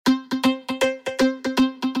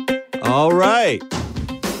All right.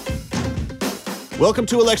 Welcome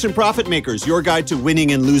to Election Profit Makers, your guide to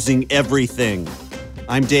winning and losing everything.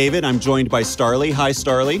 I'm David. I'm joined by Starlee. Hi,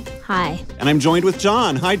 Starlee. Hi. And I'm joined with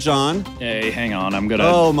John. Hi, John. Hey, hang on. I'm gonna...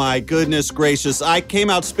 Oh, my goodness gracious. I came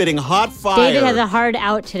out spitting hot fire. David has a hard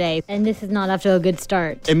out today, and this is not off to a good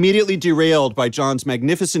start. Immediately derailed by John's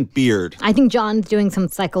magnificent beard. I think John's doing some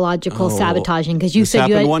psychological sabotaging, because you said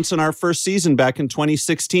you happened once in our first season back in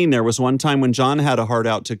 2016. There was one time when John had a hard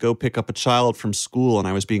out to go pick up a child from school, and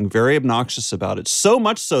I was being very obnoxious about it. So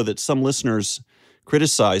much so that some listeners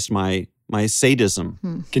criticized my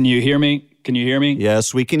sadism. Can you hear me? Can you hear me?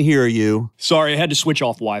 Yes, we can hear you. Sorry, I had to switch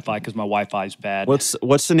off Wi-Fi because my Wi-Fi is bad.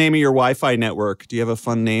 What's the name of your Wi-Fi network? Do you have a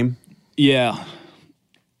fun name? Yeah.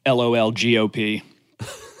 LOL GOP.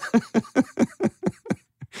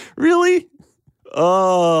 Really?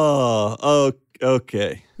 Oh,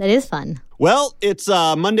 okay. That is fun. Well, it's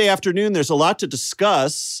Monday afternoon. There's a lot to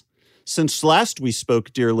discuss. Since last we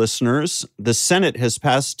spoke, dear listeners, the Senate has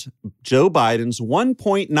passed Joe Biden's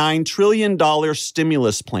 $1.9 trillion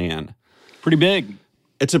stimulus plan. Pretty big.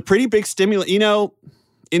 It's a pretty big stimulus. You know,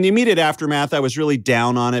 in the immediate aftermath, I was really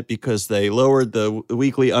down on it because they lowered the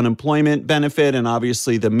weekly unemployment benefit, and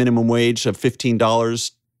obviously the minimum wage of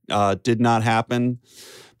 $15 did not happen.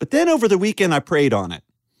 But then over the weekend, I prayed on it.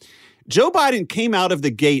 Joe Biden came out of the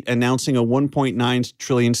gate announcing a $1.9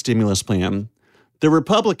 trillion stimulus plan. The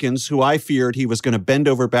Republicans, who I feared he was going to bend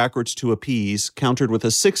over backwards to appease, countered with a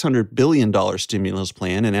 $600 billion stimulus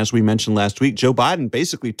plan. And as we mentioned last week, Joe Biden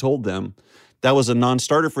basically told them that was a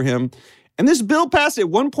non-starter for him. And this bill passed at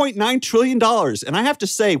 $1.9 trillion. And I have to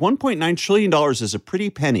say, $1.9 trillion is a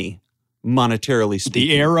pretty penny, monetarily speaking.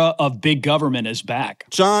 The era of big government is back.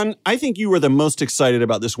 John, I think you were the most excited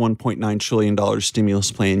about this $1.9 trillion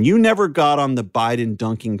stimulus plan. You never got on the Biden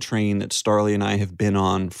dunking train that Starlee and I have been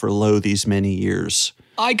on for these many years.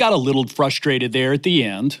 I got a little frustrated there at the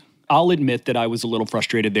end. I'll admit that I was a little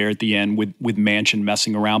frustrated there at the end with Manchin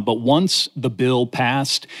messing around. But once the bill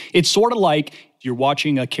passed, it's sort of like you're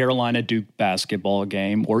watching a Carolina Duke basketball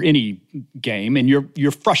game or any game, and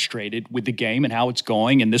you're frustrated with the game and how it's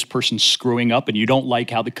going, and this person's screwing up, and you don't like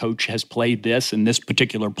how the coach has played this, and this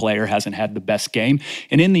particular player hasn't had the best game.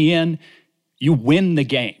 And in the end, you win the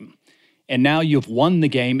game. And now you've won the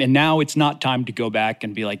game, and now it's not time to go back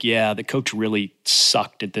and be like, yeah, the coach really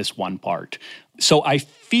sucked at this one part. So I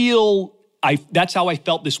feel that's how I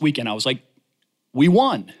felt this weekend. I was like, we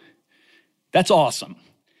won. That's awesome.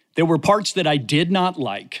 There were parts that I did not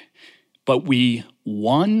like, but we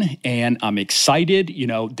won, and I'm excited. You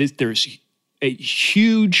know, there's a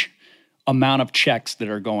huge amount of checks that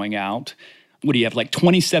are going out. What do you have, like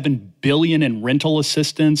 $27 billion in rental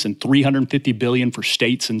assistance and $350 billion for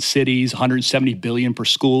states and cities, $170 billion for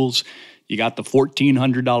schools. You got the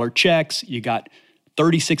 $1,400 checks. You got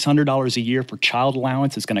 $3,600 a year for child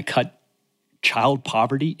allowance. It's going to cut child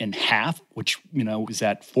poverty in half, which, you know, was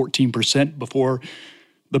at 14% before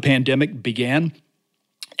the pandemic began.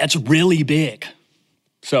 That's really big.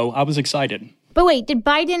 So I was excited. But wait, did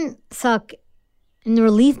Biden suck in the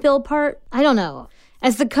relief bill part? I don't know.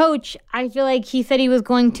 As the coach, I feel like he said he was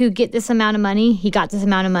going to get this amount of money. He got this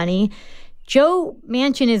amount of money. Joe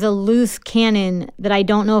Manchin is a loose cannon that I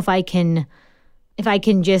don't know if I can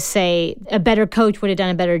just say a better coach would have done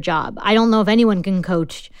a better job. I don't know if anyone can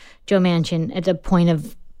coach Joe Manchin at the point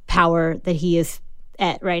of power that he is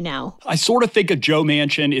at right now. I sort of think of Joe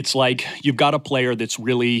Manchin, it's like you've got a player that's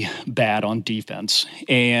really bad on defense,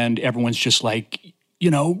 and everyone's just like, you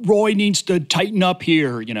know, Roy needs to tighten up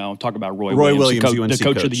here. You know, talk about Roy Williams, the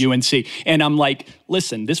coach of the UNC. And I'm like,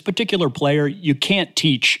 listen, this particular player, you can't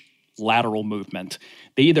teach lateral movement.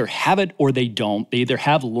 They either have it or they don't. They either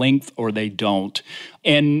have length or they don't.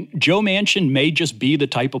 And Joe Manchin may just be the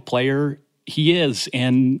type of player he is,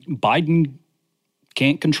 and Biden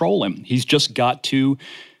can't control him. He's just got to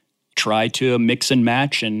try to mix and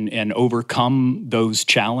match and overcome those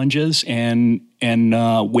challenges and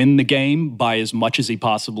win the game by as much as he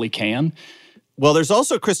possibly can. Well, there's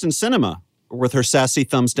also Kristen Sinema with her sassy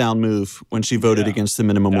thumbs down move when she voted against the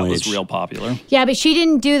minimum wage. That was real popular. Yeah, but she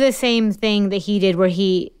didn't do the same thing that he did where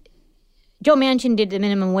Joe Manchin did the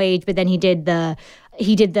minimum wage, but then he did the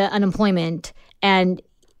unemployment. And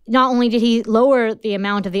not only did he lower the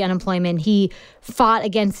amount of the unemployment, he fought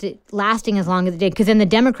against it lasting as long as it did. Because then the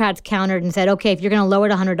Democrats countered and said, okay, if you're going to lower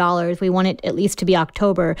it $100, we want it at least to be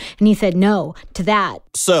October. And he said no to that.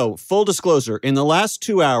 So, full disclosure, in the last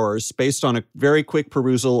 2 hours, based on a very quick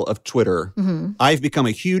perusal of Twitter, I've become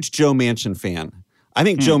a huge Joe Manchin fan. I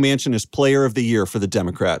think Joe Manchin is player of the year for the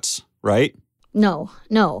Democrats, right? No.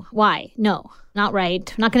 Why? No, not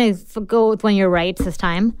right. I'm not going to go with one of your rights this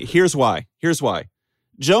time. Here's why.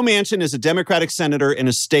 Joe Manchin is a Democratic senator in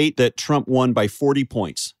a state that Trump won by 40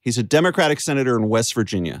 points. He's a Democratic senator in West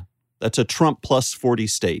Virginia. That's a Trump plus 40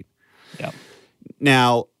 state. Yeah.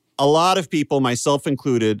 Now, a lot of people, myself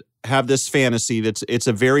included, have this fantasy it's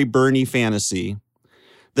a very Bernie fantasy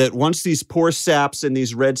that once these poor saps in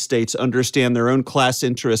these red states understand their own class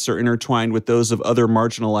interests are intertwined with those of other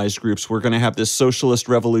marginalized groups, we're going to have this socialist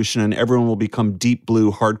revolution and everyone will become deep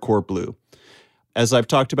blue, hardcore blue. As I've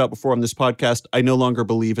talked about before on this podcast, I no longer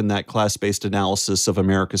believe in that class-based analysis of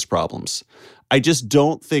America's problems. I just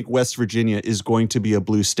don't think West Virginia is going to be a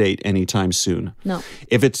blue state anytime soon. No.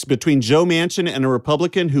 If it's between Joe Manchin and a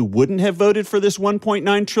Republican who wouldn't have voted for this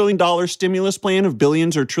 $1.9 trillion stimulus plan of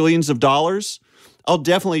billions or trillions of dollars, I'll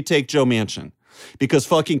definitely take Joe Manchin. Because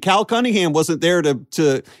fucking Cal Cunningham wasn't there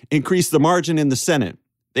to increase the margin in the Senate.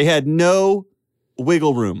 They had no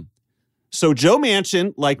wiggle room. So Joe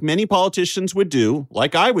Manchin, like many politicians would do,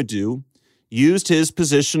 like I would do, used his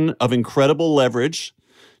position of incredible leverage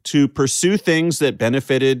to pursue things that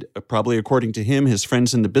benefited, probably according to him, his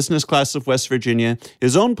friends in the business class of West Virginia,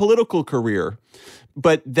 his own political career.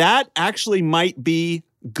 But that actually might be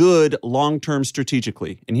good long-term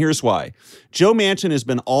strategically. And here's why. Joe Manchin has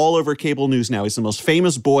been all over cable news now. He's the most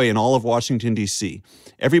famous boy in all of Washington, D.C.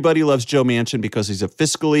 Everybody loves Joe Manchin because he's a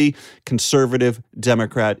fiscally conservative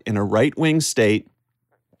Democrat in a right-wing state.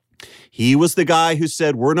 He was the guy who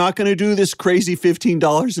said, we're not going to do this crazy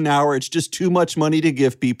 $15 an hour. It's just too much money to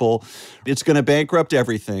give people. It's going to bankrupt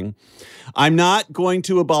everything. I'm not going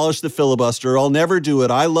to abolish the filibuster. I'll never do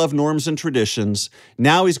it. I love norms and traditions.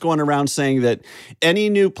 Now he's going around saying that any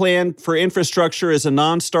new plan for infrastructure is a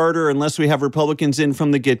non-starter unless we have Republicans in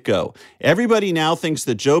from the get-go. Everybody now thinks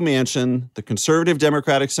that Joe Manchin, the conservative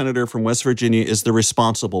Democratic senator from West Virginia, is the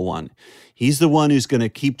responsible one. He's the one who's going to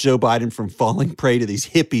keep Joe Biden from falling prey to these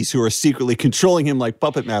hippies who are secretly controlling him like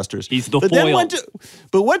puppet masters. He's the foil.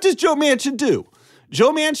 But what does Joe Manchin do?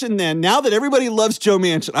 Joe Manchin then, now that everybody loves Joe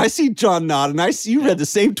Manchin, I see John nod, and I see you read the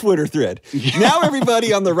same Twitter thread. Yeah. Now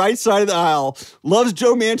everybody on the right side of the aisle loves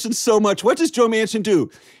Joe Manchin so much. What does Joe Manchin do?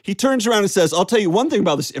 He turns around and says, I'll tell you one thing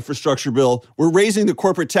about this infrastructure bill. We're raising the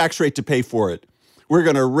corporate tax rate to pay for it. We're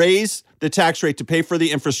going to raise the tax rate to pay for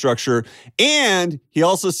the infrastructure. And he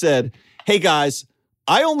also said, hey guys,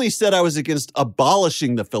 I only said I was against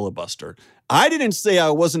abolishing the filibuster. I didn't say I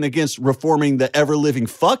wasn't against reforming the ever-living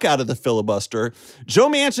fuck out of the filibuster. Joe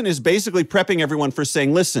Manchin is basically prepping everyone for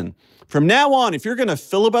saying, listen, from now on, if you're going to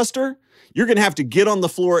filibuster, you're going to have to get on the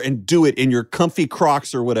floor and do it in your comfy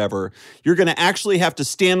Crocs or whatever. You're going to actually have to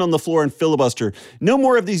stand on the floor and filibuster. No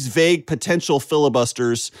more of these vague potential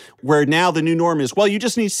filibusters where now the new norm is, well, you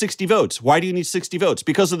just need 60 votes. Why do you need 60 votes?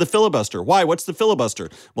 Because of the filibuster. Why? What's the filibuster?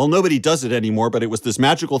 Well, nobody does it anymore, but it was this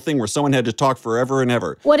magical thing where someone had to talk forever and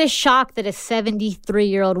ever. What a shock that a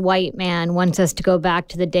 73-year-old white man wants us to go back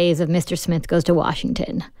to the days of Mr. Smith Goes to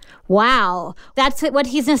Washington. Wow. That's what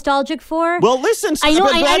he's nostalgic for? Well, listen. I know,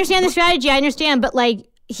 I understand the strategy. I understand. But I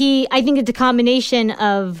think it's a combination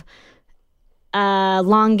of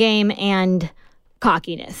long game and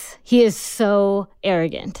cockiness. He is so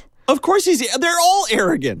arrogant. Of course they're all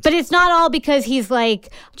arrogant. But it's not all because he's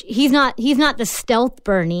not the stealth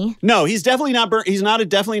Bernie. No, he's definitely not he's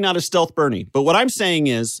definitely not a stealth Bernie. But what I'm saying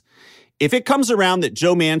is, if it comes around that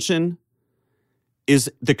Joe Manchin is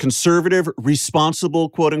the conservative, responsible,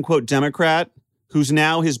 quote unquote, Democrat, who's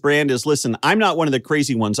now his brand is, listen, I'm not one of the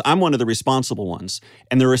crazy ones. I'm one of the responsible ones.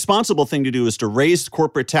 And the responsible thing to do is to raise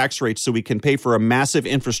corporate tax rates so we can pay for a massive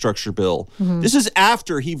infrastructure bill. Mm-hmm. This is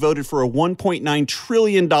after he voted for a $1.9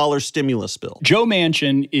 trillion stimulus bill. Joe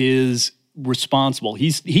Manchin is responsible.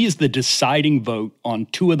 He is the deciding vote on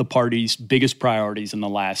two of the party's biggest priorities in the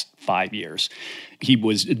last 5 years. He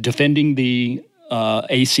was defending the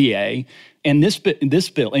ACA, and this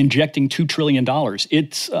bill, injecting $2 trillion.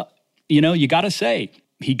 It's, you got to say,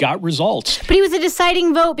 he got results. But he was a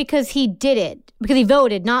deciding vote because he did it, because he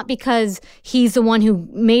voted, not because he's the one who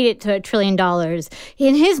made it to $1 trillion.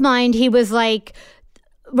 In his mind, he was like,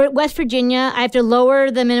 West Virginia, I have to lower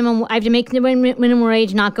the minimum, I have to make the minimum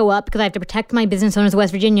wage not go up because I have to protect my business owners of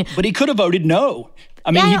West Virginia. But he could have voted no. I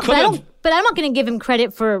mean, he could have. But I'm not going to give him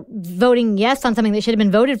credit for voting yes on something that should have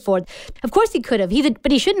been voted for. Of course he could have.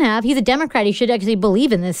 But he shouldn't have. He's a Democrat. He should actually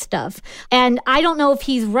believe in this stuff. And I don't know if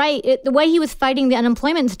he's right. The way he was fighting the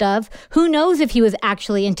unemployment stuff, who knows if he was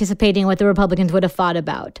actually anticipating what the Republicans would have fought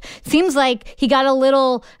about. Seems like he got a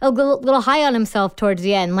little high on himself towards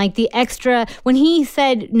the end. Like the extra, when he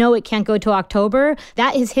said, no, it can't go to October,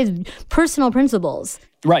 that is his personal principles.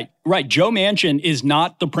 Right. Joe Manchin is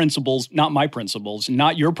not the principles, not my principles,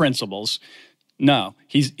 not your principles. No,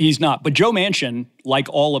 he's not. But Joe Manchin, like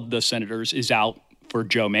all of the senators, is out for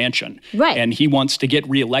Joe Manchin. Right. And he wants to get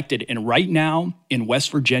reelected. And right now in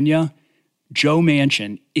West Virginia, Joe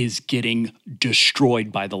Manchin is getting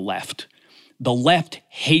destroyed by the left. The left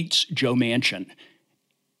hates Joe Manchin.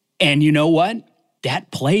 And you know what?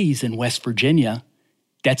 That plays in West Virginia.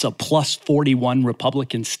 That's a plus 41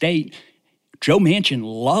 Republican state. Joe Manchin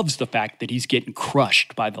loves the fact that he's getting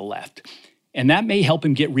crushed by the left. And that may help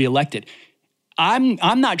him get reelected.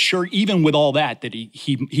 I'm not sure, even with all that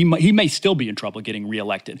he may still be in trouble getting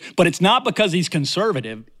reelected. But it's not because he's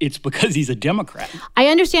conservative; it's because he's a Democrat. I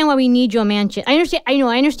understand why we need Joe Manchin.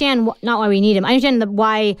 I understand not why we need him. I understand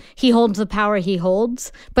why he holds the power he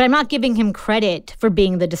holds. But I'm not giving him credit for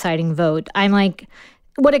being the deciding vote. I'm like,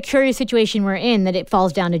 what a curious situation we're in that it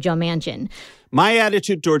falls down to Joe Manchin. My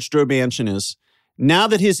attitude towards Joe Manchin is, now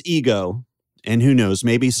that his ego, and who knows,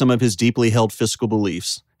 maybe some of his deeply held fiscal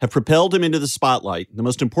beliefs, have propelled him into the spotlight, the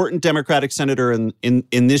most important Democratic senator in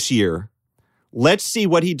this year, let's see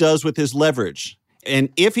what he does with his leverage. And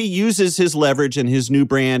if he uses his leverage and his new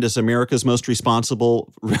brand as America's most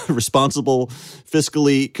responsible,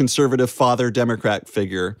 fiscally conservative father Democrat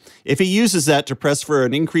figure, if he uses that to press for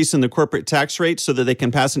an increase in the corporate tax rate so that they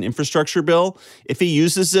can pass an infrastructure bill, if he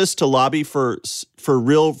uses this to lobby for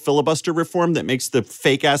real filibuster reform that makes the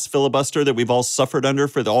fake-ass filibuster that we've all suffered under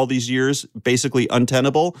for all these years basically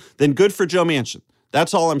untenable, then good for Joe Manchin.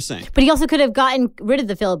 That's all I'm saying. But he also could have gotten rid of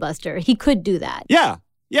the filibuster. He could do that. Yeah,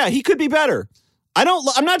 he could be better.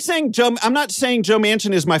 I'm not saying Joe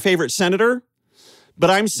Manchin is my favorite senator, but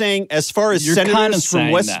I'm saying as far as senators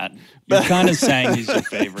from West, you're kind of saying he's your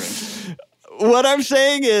favorite. What I'm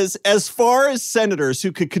saying is, as far as senators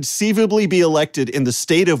who could conceivably be elected in the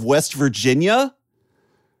state of West Virginia,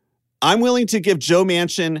 I'm willing to give Joe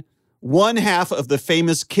Manchin one half of the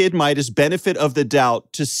famous Kid Midas benefit of the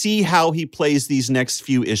doubt to see how he plays these next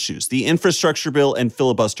few issues, the infrastructure bill and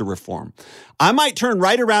filibuster reform. I might turn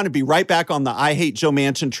right around and be right back on the I hate Joe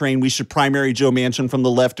Manchin train. We should primary Joe Manchin from the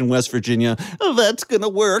left in West Virginia. Oh, that's going to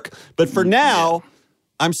work. But for now,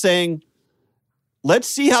 I'm saying, let's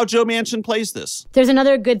see how Joe Manchin plays this. There's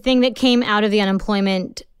another good thing that came out of the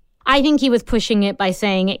unemployment. I think he was pushing it by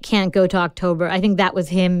saying it can't go to October. I think that was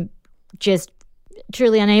him just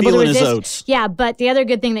truly unable Feeling to resist. his oats. Yeah, but the other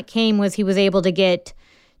good thing that came was he was able to get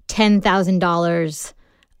 $10,000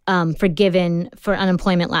 forgiven for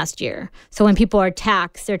unemployment last year. So when people are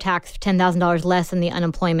taxed, they're taxed $10,000 less than the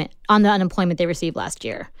unemployment they received last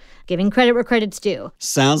year. Giving credit where credit's due.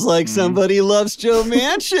 Sounds like somebody loves Joe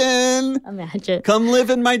Manchin. Imagine. Come live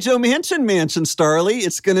in my Joe Manchin mansion, Starly.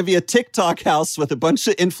 It's going to be a TikTok house with a bunch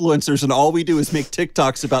of influencers, and all we do is make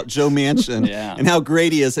TikToks about Joe Manchin and how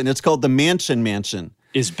great he is, and it's called the Manchin Mansion.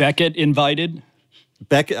 Is Beckett invited?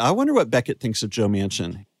 Beckett, I wonder what Beckett thinks of Joe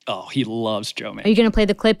Manchin. Oh, he loves Joe Manchin. Are you going to play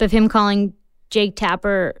the clip of him calling Jake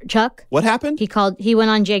Tapper Chuck? What happened? He went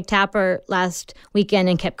on Jake Tapper last weekend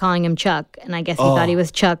and kept calling him Chuck, and I guess he thought he was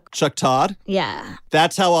Chuck Todd? Yeah.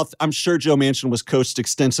 That's how I'm sure Joe Manchin was coached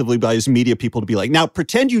extensively by his media people to be like, now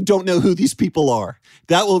pretend you don't know who these people are.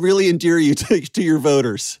 That will really endear you to your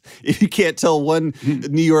voters if you can't tell one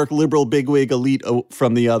New York liberal bigwig elite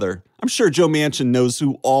from the other. I'm sure Joe Manchin knows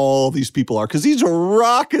who all these people are because he's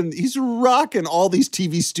rocking all these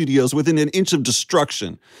TV studios within an inch of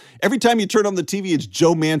destruction. Every time you turn on the TV, it's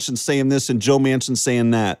Joe Manchin saying this and Joe Manchin saying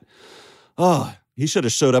that. Oh, he should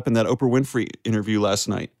have showed up in that Oprah Winfrey interview last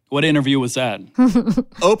night. What interview was that?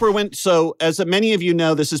 Oprah went, so as many of you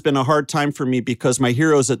know, this has been a hard time for me because my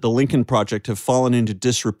heroes at the Lincoln Project have fallen into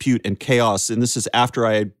disrepute and chaos. And this is after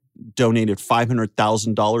I had donated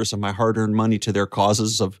 $500,000 of my hard-earned money to their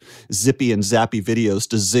causes of zippy and zappy videos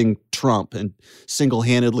to zing Trump and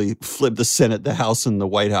single-handedly flip the Senate, the House, and the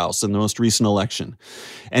White House in the most recent election.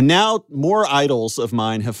 And now more idols of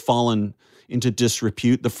mine have fallen into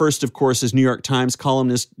disrepute. The first, of course, is New York Times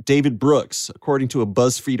columnist David Brooks. According to a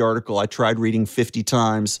BuzzFeed article I tried reading 50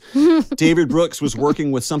 times, David Brooks was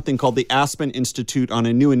working with something called the Aspen Institute on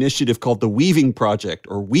a new initiative called the Weaving Project,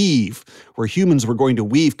 or Weave, where humans were going to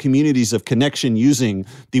weave communities of connection using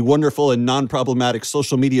the wonderful and non-problematic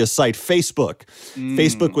social media site Facebook.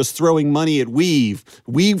 Facebook was throwing money at Weave.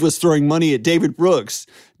 Weave was throwing money at David Brooks.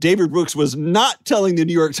 David Brooks was not telling the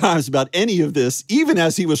New York Times about any of this, even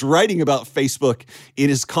as he was writing about Facebook in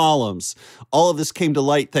his columns. All of this came to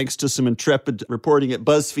light thanks to some intrepid reporting at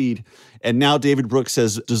BuzzFeed. And now David Brooks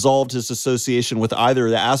has dissolved his association with either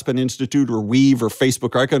the Aspen Institute or Weave or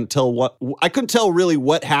Facebook. I couldn't tell really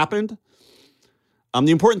what happened.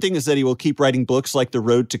 The important thing is that he will keep writing books like The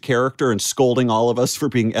Road to Character and scolding all of us for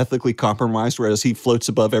being ethically compromised, whereas he floats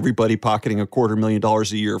above everybody pocketing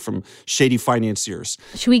 $250,000 a year from shady financiers.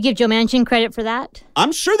 Should we give Joe Manchin credit for that?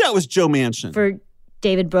 I'm sure that was Joe Manchin. For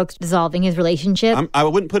David Brooks dissolving his relationship. I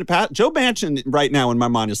wouldn't put it past Joe Manchin right now in my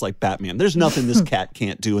mind is like Batman. There's nothing this cat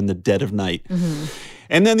can't do in the dead of night. Mm-hmm.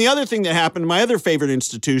 And then the other thing that happened, my other favorite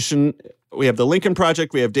institution, we have the Lincoln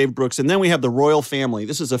Project, we have David Brooks, and then we have the Royal Family.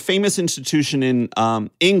 This is a famous institution in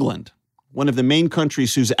England, one of the main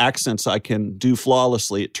countries whose accents I can do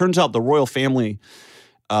flawlessly. It turns out the Royal Family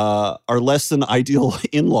are less than ideal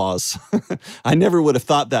in-laws. I never would have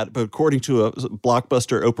thought that, but according to a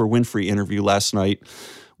blockbuster Oprah Winfrey interview last night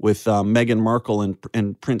with Meghan Markle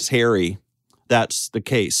and Prince Harry, that's the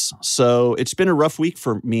case. So it's been a rough week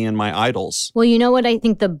for me and my idols. Well, you know what I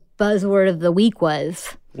think the buzzword of the week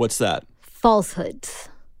was? What's that? Falsehoods.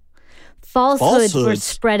 Falsehoods were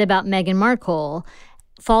spread about Meghan Markle.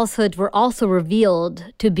 Falsehoods were also revealed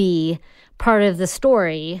to be part of the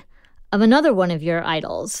story of another one of your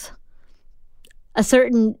idols, a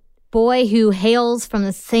certain boy who hails from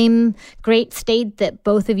the same great state that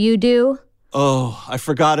both of you do. Oh, I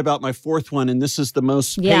forgot about my fourth one, and this is the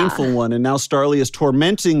most painful one. And now Starlee is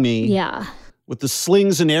tormenting me with the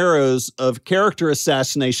slings and arrows of character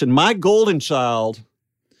assassination. My golden child,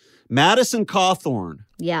 Madison Cawthorn.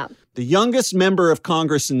 Yeah. The youngest member of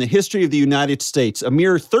Congress in the history of the United States, a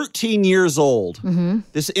mere 13 years old. Mm-hmm.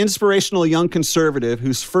 This inspirational young conservative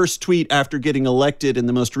whose first tweet after getting elected in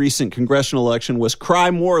the most recent congressional election was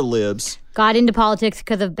 "Cry more, libs." Got into politics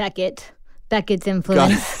because of Beckett's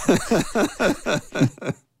influence.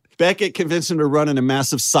 Beckett convinced him to run in a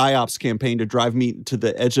massive psyops campaign to drive me to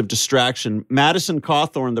the edge of distraction. Madison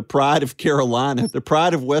Cawthorn, the pride of Carolina, the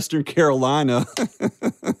pride of Western Carolina.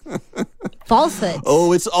 Falsehoods.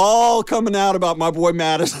 Oh, it's all coming out about my boy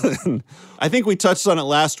Madison. I think we touched on it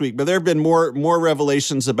last week, but there have been more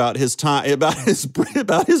revelations about his time, about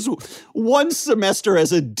his one semester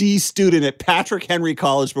as a D student at Patrick Henry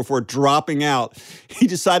College before dropping out. He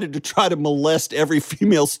decided to try to molest every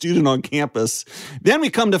female student on campus. Then we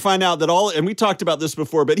come to find out that and we talked about this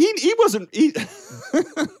before, but he wasn't.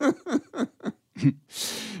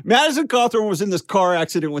 Madison Cawthorn was in this car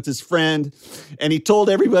accident with his friend, and he told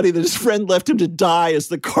everybody that his friend left him to die as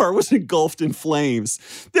the car was engulfed in flames.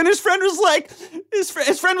 Then his friend was like,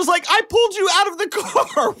 I pulled you out of the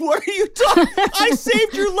car. What are you talking? I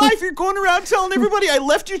saved your life. You're going around telling everybody I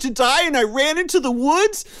left you to die and I ran into the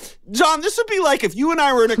woods? John, this would be like if you and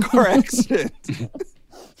I were in a car accident.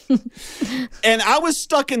 And I was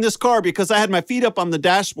stuck in this car because I had my feet up on the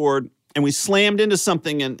dashboard and we slammed into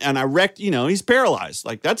something and I wrecked, he's paralyzed.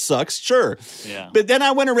 Like, that sucks, sure. Yeah. But then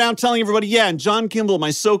I went around telling everybody, and John Kimball,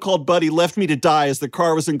 my so-called buddy, left me to die as the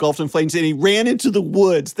car was engulfed in flames and he ran into the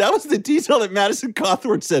woods. That was the detail that Madison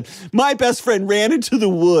Cawthorn said. My best friend ran into the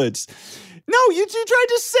woods. No, you tried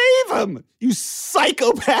to save him, you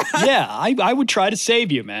psychopath. Yeah, I would try to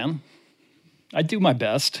save you, man. I do my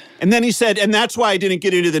best. And then he said, and that's why I didn't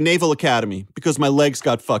get into the Naval Academy, because my legs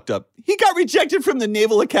got fucked up. He got rejected from the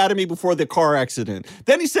Naval Academy before the car accident.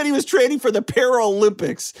 Then he said he was training for the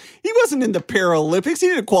Paralympics. He wasn't in the Paralympics. He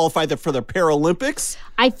didn't qualify for the Paralympics.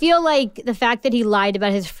 I feel like the fact that he lied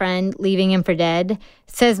about his friend leaving him for dead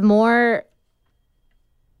says more.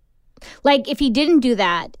 Like, if he didn't do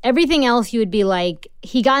that, everything else you would be like,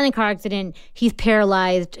 he got in a car accident, he's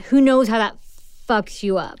paralyzed. Who knows how that fucks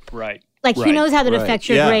you up? Right. Like, who knows how that affects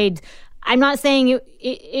your grades? I'm not saying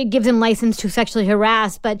it gives him license to sexually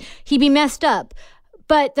harass, but he'd be messed up.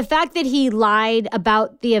 But the fact that he lied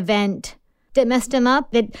about the event that messed him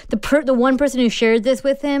up, that the one person who shared this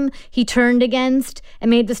with him, he turned against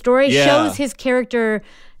and made the story, shows his character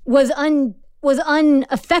was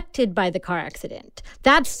unaffected by the car accident.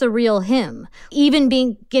 That's the real him. Even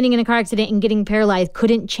getting in a car accident and getting paralyzed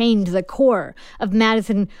couldn't change the core of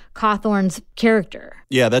Madison Cawthorn's character.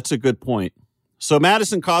 Yeah, that's a good point. So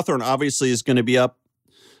Madison Cawthorn obviously is going to be up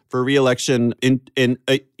for re-election in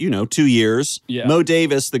 2 years. Yeah. Mo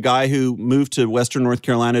Davis, the guy who moved to Western North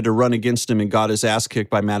Carolina to run against him and got his ass kicked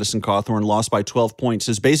by Madison Cawthorn, lost by 12 points,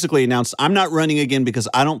 has basically announced, I'm not running again because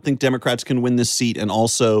I don't think Democrats can win this seat, and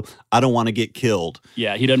also I don't want to get killed.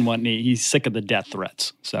 Yeah, he doesn't want any. He's sick of the death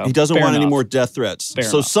threats. So he doesn't want any more death threats. Fair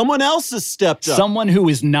enough. Someone else has stepped up. Someone who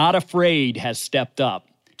is not afraid has stepped up.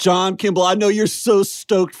 John Kimball, I know you're so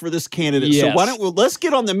stoked for this candidate. Yes. So let's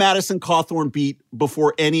get on the Madison Cawthorn beat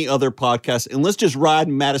before any other podcast, and let's just ride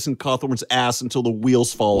Madison Cawthorn's ass until the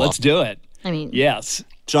wheels fall off. Let's do it. I mean, yes.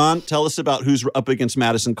 John, tell us about who's up against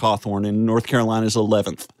Madison Cawthorn in North Carolina's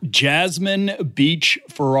 11th. Jasmine Beach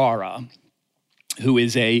Ferrara, who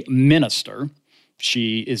is a minister.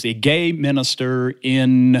 She is a gay minister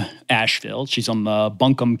in Asheville. She's on the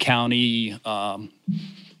Buncombe County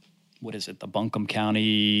the Buncombe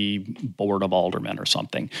County Board of Aldermen or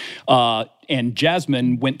something. And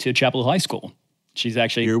Jasmine went to Chapel Hill High School. She's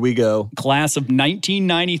actually Here we go. class of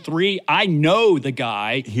 1993. I know the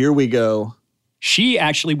guy. Here we go. She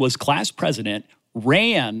actually was class president,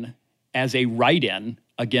 ran as a write-in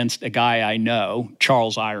against a guy I know,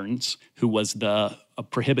 Charles Irons, who was a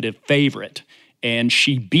prohibitive favorite. And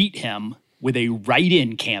she beat him with a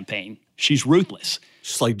write-in campaign. She's ruthless.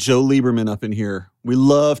 Just like Joe Lieberman up in here. We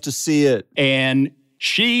love to see it. And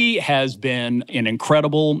she has been an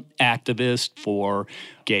incredible activist for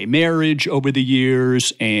gay marriage over the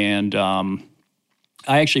years. And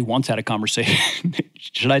I actually once had a conversation.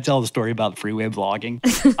 Should I tell the story about freeway blogging?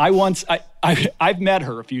 I've met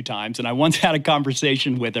her a few times, and I once had a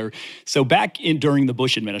conversation with her. So back during the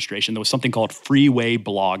Bush administration, there was something called freeway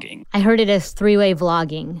blogging. I heard it as three-way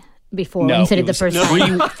vlogging before when you said it the first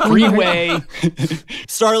time. Freeway.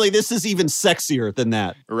 Starlee, this is even sexier than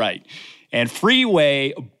that. Right. And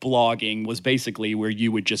freeway blogging was basically where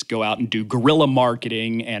you would just go out and do guerrilla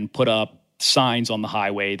marketing and put up signs on the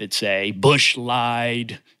highway that say, Bush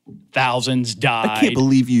lied, thousands died. I can't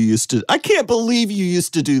believe you used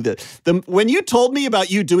to do that. When you told me about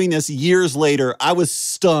you doing this years later, I was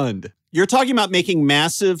stunned. You're talking about making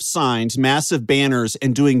massive signs, massive banners,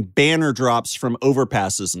 and doing banner drops from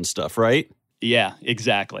overpasses and stuff, right? Yeah,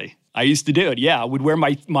 exactly. I used to do it. Yeah, I would wear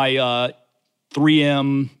my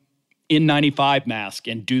 3M N95 mask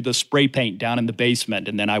and do the spray paint down in the basement,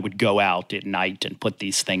 and then I would go out at night and put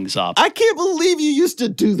these things up. I can't believe you used to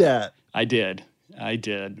do that. I did.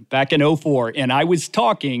 Back in 2004, and I was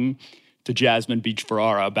talking to Jasmine Beach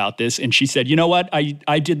Ferrara about this, and she said, you know what?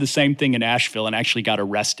 I did the same thing in Asheville and actually got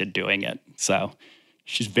arrested doing it. So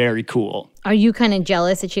she's very cool. Are you kind of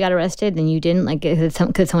jealous that she got arrested and you didn't? Like, because it's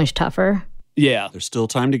so much tougher? Yeah. There's still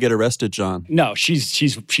time to get arrested, John. No,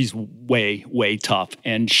 she's way, way tough.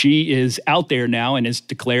 And she is out there now and has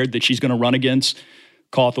declared that she's going to run against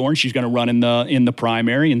Cawthorn. She's going to run in the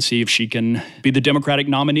primary and see if she can be the Democratic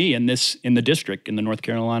nominee in the district in the North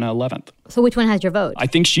Carolina 11th. So which one has your vote? I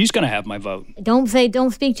think she's going to have my vote. Don't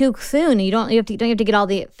speak too soon. You have to get all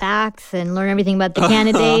the facts and learn everything about the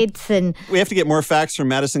candidates. And we have to get more facts from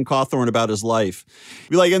Madison Cawthorn about his life.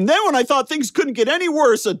 Be like, and then when I thought things couldn't get any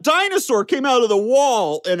worse, a dinosaur came out of the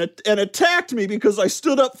wall and attacked me because I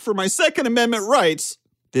stood up for my Second Amendment rights.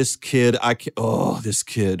 This kid,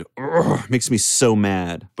 makes me so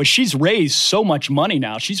mad. But she's raised so much money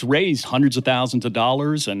now. She's raised hundreds of thousands of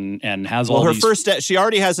dollars and has all her these... first ad, she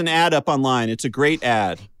already has an ad up online. It's a great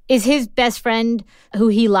ad. Is his best friend, who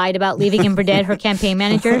he lied about leaving him for dead, her campaign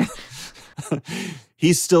manager?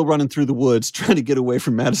 He's still running through the woods trying to get away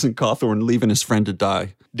from Madison Cawthorn, leaving his friend to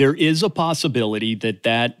die. There is a possibility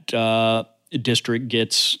that district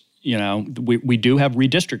gets... we do have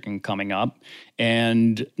redistricting coming up,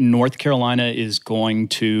 and North Carolina is going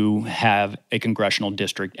to have a congressional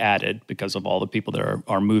district added because of all the people that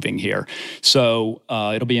are moving here. So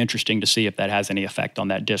it'll be interesting to see if that has any effect on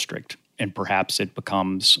that district, and perhaps it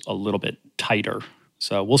becomes a little bit tighter.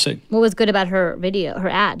 So we'll see. What was good about her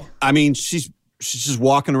ad? I mean, she's just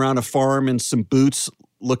walking around a farm in some boots,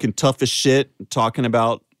 looking tough as shit, talking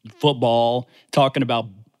about football, talking about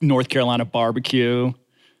North Carolina barbecue,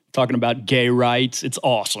 talking about gay rights. It's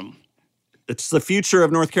awesome. It's the future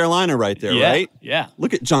of North Carolina right there, right? Yeah.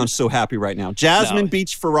 Look at John so happy right now. Jasmine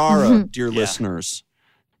Beach Ferrara, dear listeners.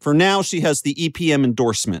 For now, she has the EPM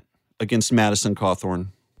endorsement against Madison Cawthorn.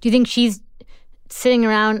 Do you think she's sitting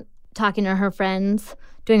around talking to her friends,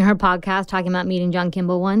 doing her podcast, talking about meeting John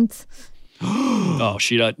Kimball once? Oh,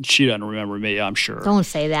 she doesn't remember me, I'm sure. Don't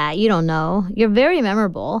say that. You don't know. You're very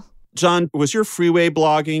memorable. John, was your freeway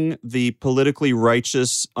blogging the politically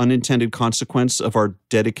righteous unintended consequence of our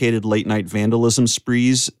dedicated late-night vandalism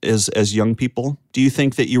sprees as young people? Do you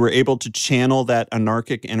think that you were able to channel that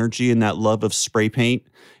anarchic energy and that love of spray paint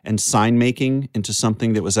and sign making into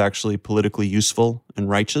something that was actually politically useful and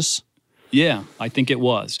righteous? Yeah, I think it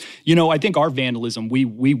was. I think our vandalism, we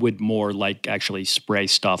would more like actually spray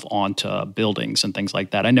stuff onto buildings and things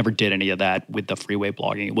like that. I never did any of that with the freeway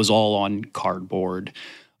blogging. It was all on cardboard.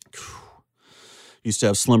 Used to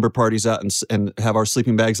have slumber parties out and have our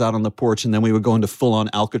sleeping bags out on the porch, and then we would go into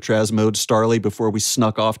full-on Alcatraz mode, Starlee, before we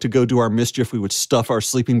snuck off to go do our mischief. We would stuff our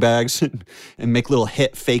sleeping bags and make little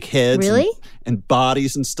fake heads and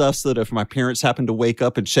bodies and stuff, so that if my parents happened to wake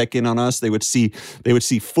up and check in on us, they would see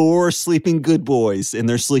 4 sleeping good boys in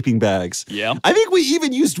their sleeping bags. Yeah. I think we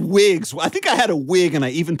even used wigs. I think I had a wig, and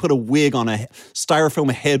I even put a wig on a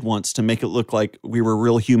styrofoam head once to make it look like we were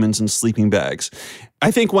real humans in sleeping bags. I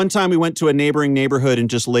think one time we went to a neighboring neighborhood and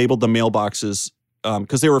just labeled the mailboxes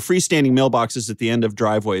because there were freestanding mailboxes at the end of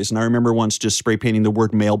driveways. And I remember once just spray painting the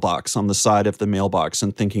word mailbox on the side of the mailbox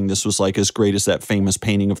and thinking this was like as great as that famous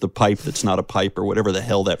painting of the pipe that's not a pipe or whatever the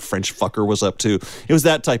hell that French fucker was up to. It was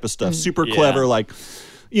that type of stuff. Super clever, like,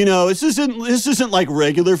 you know, this isn't like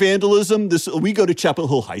regular vandalism. We go to Chapel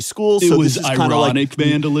Hill High School, so it was this is kind of like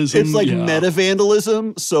vandalism. It's like meta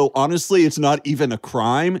vandalism. So honestly, it's not even a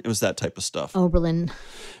crime. It was that type of stuff. Oberlin.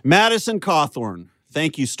 Madison Cawthorn.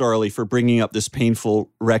 Thank you, Starlee, for bringing up this painful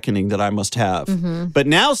reckoning that I must have. But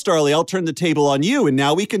now, Starlee, I'll turn the table on you, and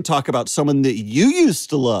now we can talk about someone that you used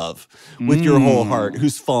to love with your whole heart,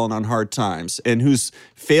 who's fallen on hard times, and whose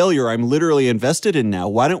failure I'm literally invested in now.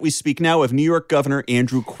 Why don't we speak now of New York Governor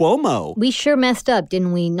Andrew Cuomo? We sure messed up,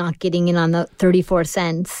 didn't we, not getting in on the 34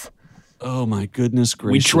 cents? Oh, my goodness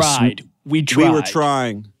gracious. We tried. We were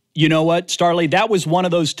trying. You know what, Starlee? That was one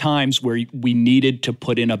of those times where we needed to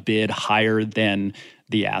put in a bid higher than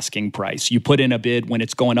the asking price. You put in a bid when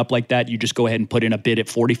it's going up like that, you just go ahead and put in a bid at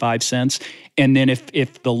 45 cents. And then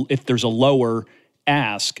if there's a lower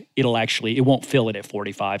ask, it won't fill it at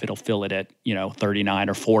 45. It'll fill it at, 39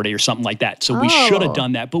 or 40 or something like that. So we should have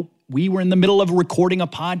done that. But we were in the middle of recording a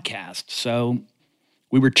podcast. So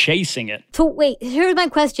we were chasing it. So wait, here's my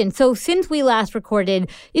question. So since we last recorded,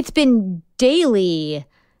 it's been daily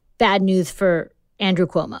bad news for Andrew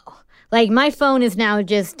Cuomo. Like, my phone is now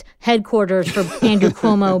just headquarters for Andrew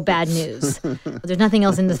Cuomo bad news. There's nothing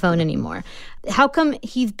else in this phone anymore. How come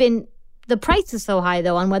the price is so high,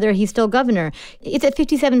 though, on whether he's still governor? It's at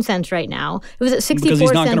 57 cents right now. It was at 64 cents. Because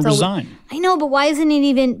he's not going to resign. I know, but why isn't it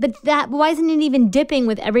even dipping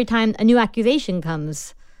with every time a new accusation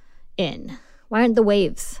comes in? Why aren't the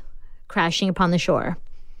waves crashing upon the shore?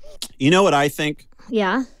 You know what I think?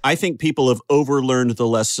 Yeah. I think people have overlearned the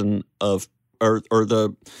lesson of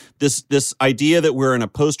this idea that we're in a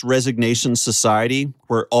post-resignation society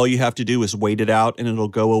where all you have to do is wait it out and it'll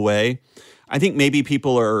go away. I think maybe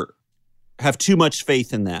people have too much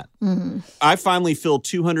faith in that. I finally filled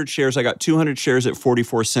 200 shares. I got 200 shares at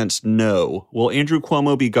 44 cents. No. Will Andrew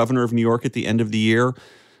Cuomo be governor of New York at the end of the year?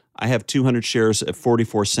 I have 200 shares at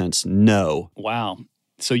 44 cents. No. Wow.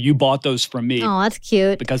 So you bought those from me. Oh, that's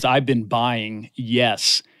cute. Because I've been buying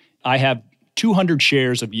Yes. I have 200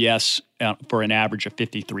 shares of Yes for an average of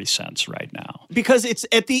 53 cents right now. Because it's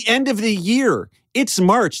at the end of the year. It's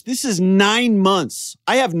March. This is 9 months.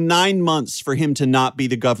 I have 9 months for him to not be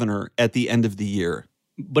the governor at the end of the year.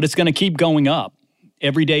 But it's going to keep going up.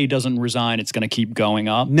 Every day he doesn't resign, it's going to keep going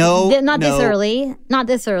up. Not this early. Not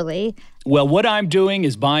this early. Well, what I'm doing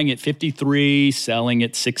is buying at 53, selling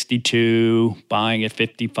at 62, buying at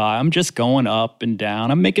 55. I'm just going up and down.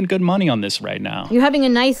 I'm making good money on this right now. You're having a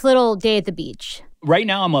nice little day at the beach. Right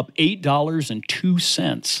now, I'm up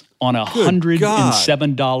 $8.02 on a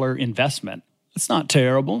 $107 investment. That's not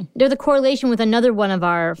terrible. There's a correlation with another one of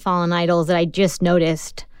our fallen idols that I just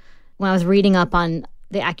noticed when I was reading up on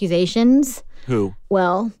the accusations. Who?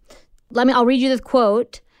 Well, I'll read you this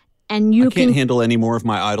quote, and I can't handle any more of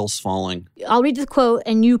my idols falling. I'll read this quote,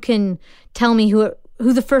 and you can tell me who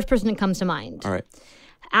the first person that comes to mind. All right.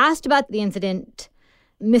 Asked about the incident,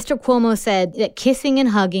 Mr. Cuomo said that kissing and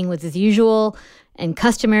hugging was his usual and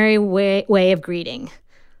customary way of greeting.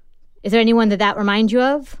 Is there anyone that reminds you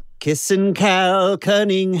of? Kissing Cal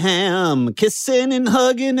Cunningham, kissing and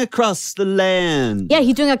hugging across the land. Yeah,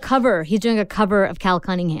 he's doing a cover. He's doing a cover of Cal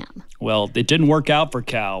Cunningham. Well, it didn't work out for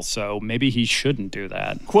Cal, so maybe he shouldn't do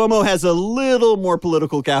that. Cuomo has a little more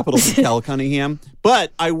political capital than Cal Cunningham.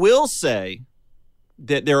 But I will say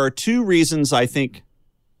that there are two reasons I think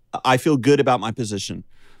I feel good about my position.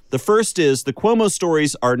 The first is the Cuomo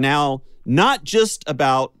stories are now not just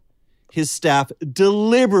about his staff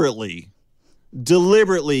deliberately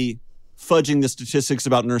fudging the statistics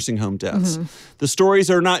about nursing home deaths. The stories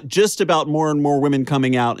are not just about more and more women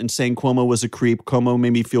coming out and saying Cuomo was a creep, Cuomo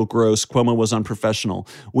made me feel gross, Cuomo was unprofessional.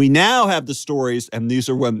 We now have the stories, and these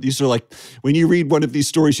are like, when you read one of these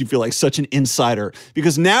stories, you feel like such an insider,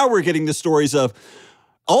 because now we're getting the stories of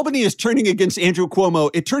Albany is turning against Andrew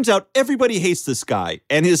Cuomo. It turns out everybody hates this guy,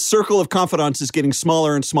 and his circle of confidants is getting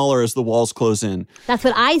smaller and smaller as the walls close in. That's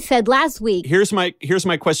what I said last week. Here's my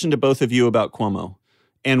question to both of you about Cuomo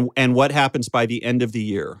and what happens by the end of the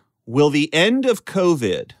year. Will the end of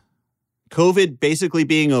COVID basically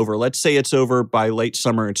being over, let's say it's over by late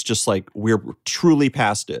summer, it's just like we're truly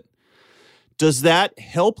past it. Does that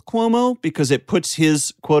help Cuomo because it puts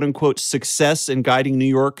his quote-unquote success in guiding New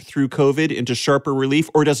York through COVID into sharper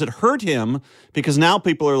relief? Or does it hurt him because now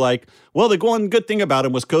people are like, well, the one good thing about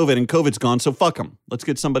him was COVID and COVID's gone, so fuck him. Let's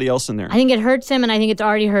get somebody else in there. I think it hurts him, and I think it's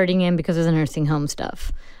already hurting him because of the nursing home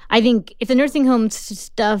stuff. I think if the nursing home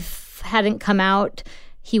stuff hadn't come out,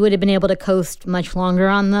 he would have been able to coast much longer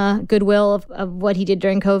on the goodwill of what he did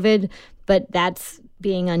during COVID, but that's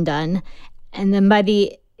being undone. And then by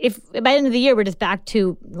the end of the year we're just back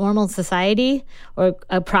to normal society or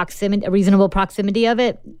a reasonable proximity of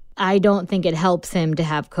it, I don't think it helps him to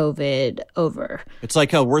have COVID over. It's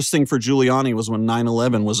like how worst thing for Giuliani was when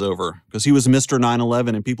 9/11 was over, because he was Mr.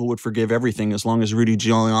 9/11 and people would forgive everything as long as Rudy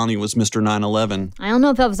Giuliani was Mr. 9/11. I don't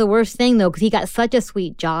know if that was the worst thing, though, because he got such a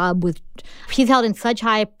sweet job. He's held in such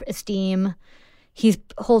high esteem. He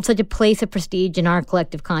holds such a place of prestige in our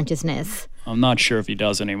collective consciousness. I'm not sure if he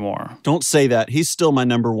does anymore. Don't say that. He's still my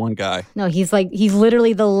number one guy. No, he's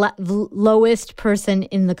literally the lowest person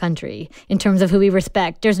in the country in terms of who we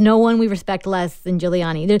respect. There's no one we respect less than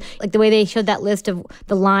Giuliani. Like the way they showed that list of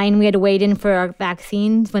the line we had to wait in for our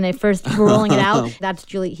vaccines when they first were rolling it out. That's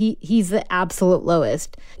Giuliani. He's the absolute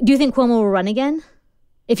lowest. Do you think Cuomo will run again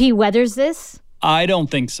if he weathers this? I don't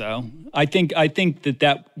think so. I think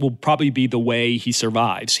that will probably be the way he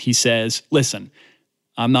survives. He says, listen,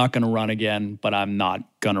 I'm not going to run again, but I'm not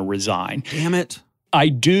going to resign. Damn it. I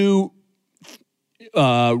do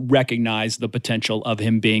recognize the potential of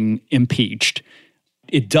him being impeached.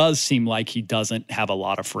 It does seem like he doesn't have a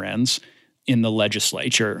lot of friends in the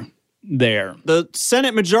legislature there. The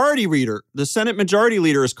Senate Majority Leader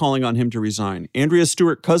is calling on him to resign. Andrea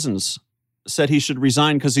Stewart Cousins said he should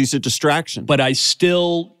resign because he's a distraction. But I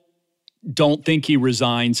still don't think he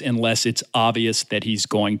resigns unless it's obvious that he's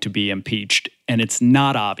going to be impeached. And it's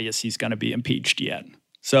not obvious he's going to be impeached yet.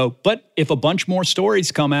 So, but if a bunch more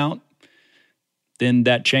stories come out, then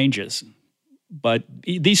that changes. But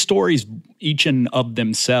these stories, each and of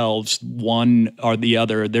themselves, one or the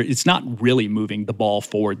other, it's not really moving the ball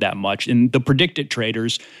forward that much. And the predicted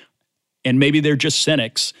traders, and maybe they're just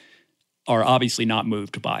cynics, are obviously not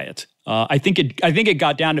moved by it. I think it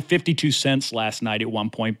got down to 52 cents last night at one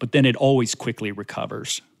point, but then it always quickly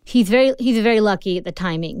recovers. He's very lucky at the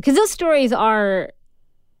timing because those stories are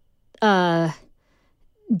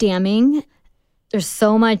damning. There's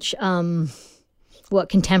so much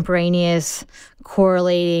contemporaneous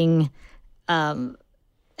correlating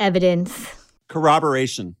evidence,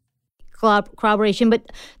 corroboration,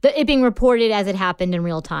 but it being reported as it happened in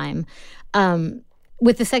real time.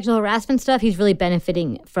 With the sexual harassment stuff, he's really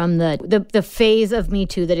benefiting from the phase of Me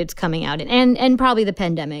Too that it's coming out in, and probably the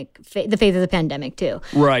pandemic, the phase of the pandemic too.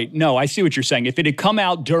 Right. No, I see what you're saying. If it had come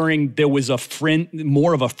out during there was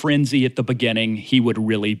more of a frenzy at the beginning, he would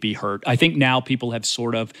really be hurt. I think now people have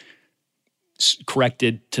sort of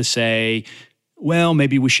corrected to say, well,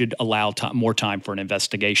 maybe we should allow more time for an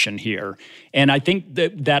investigation here. And I think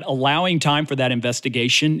that allowing time for that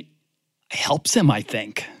investigation helps him, I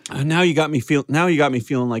think. Now you got me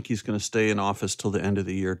feeling like he's going to stay in office till the end of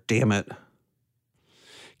the year. Damn it.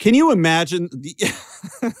 Can you imagine?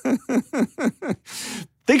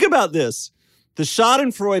 Think about this. The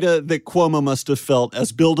schadenfreude that Cuomo must have felt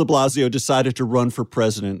as Bill de Blasio decided to run for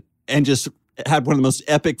president and just had one of the most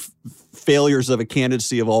epic failures of a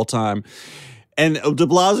candidacy of all time. And de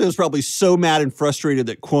Blasio was probably so mad and frustrated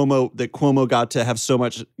that Cuomo got to have so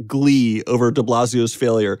much glee over de Blasio's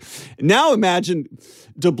failure. Now imagine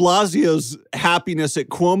de Blasio's happiness at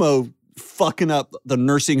Cuomo fucking up the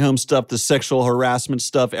nursing home stuff, the sexual harassment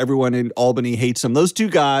stuff. Everyone in Albany hates him. Those two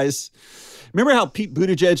guys. Remember how Pete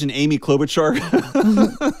Buttigieg and Amy Klobuchar?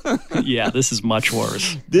 Yeah, this is much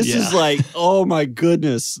worse. This is like, oh my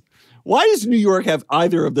goodness. Why does New York have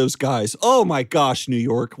either of those guys? Oh my gosh, New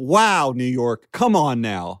York. Wow, New York. Come on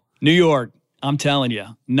now. New York, I'm telling you,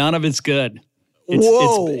 none of it's good.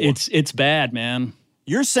 It's bad, man.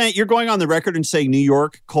 You're going on the record and saying New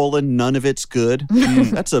York, none of it's good?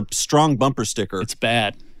 That's a strong bumper sticker. It's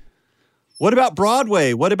bad. What about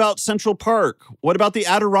Broadway? What about Central Park? What about the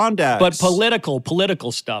Adirondacks? But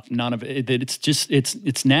political stuff, none of it. It's just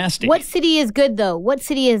it's nasty. What city is good though? What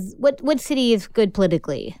city is good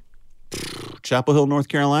politically? Chapel Hill, North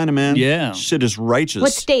Carolina, man. Yeah. Shit is righteous.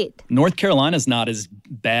 What state? North Carolina's not as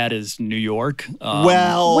bad as New York.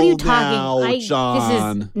 Well, what are you talking? now,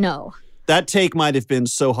 John. No. That take might have been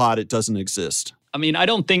so hot it doesn't exist. I mean, I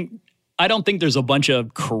don't think there's a bunch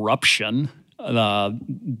of corruption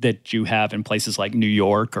that you have in places like New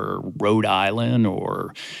York or Rhode Island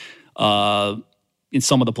or in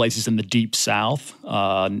some of the places in the Deep South,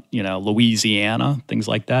 Louisiana, things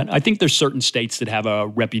like that. I think there's certain states that have a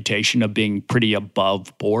reputation of being pretty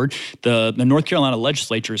above board. The North Carolina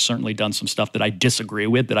legislature has certainly done some stuff that I disagree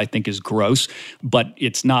with, that I think is gross, but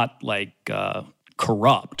it's not like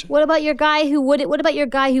corrupt. What about your guy who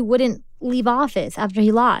wouldn't leave office after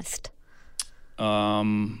he lost?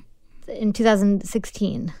 In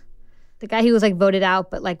 2016, the guy who was voted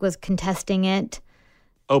out but was contesting it.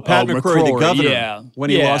 Oh, Pat McCrory, the governor, when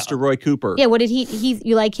he lost to Roy Cooper. Yeah, what did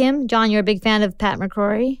you like him? John, you're a big fan of Pat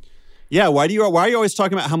McCrory? Yeah, why are you always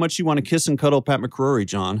talking about how much you want to kiss and cuddle Pat McCrory,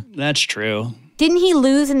 John? That's true. Didn't he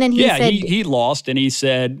lose and then he said... Yeah, he lost and he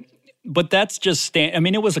said... But that's just I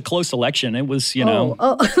mean, it was a close election. It was, know.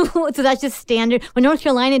 Oh, so that's just standard. When North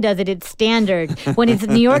Carolina does it, it's standard. When it's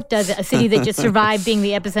New York does it, a city that just survived being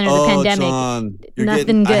the epicenter of the pandemic, John,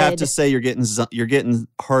 nothing good. I have to say, you're getting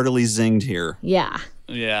heartily zinged here. Yeah.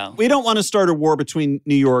 Yeah. We don't want to start a war between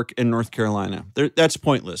New York and North Carolina. That's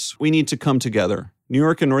pointless. We need to come together. New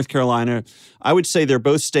York and North Carolina, I would say they're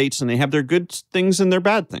both states and they have their good things and their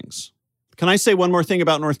bad things. Can I say one more thing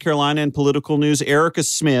about North Carolina in political news? Erica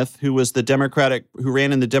Smith, who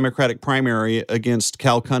ran in the Democratic primary against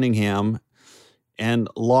Cal Cunningham and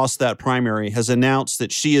lost that primary, has announced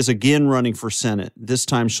that she is again running for Senate. This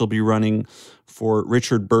time she'll be running for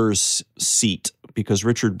Richard Burr's seat because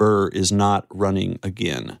Richard Burr is not running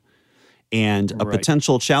again. And a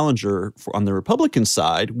potential challenger on the Republican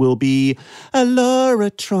side will be Laura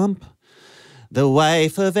Trump, the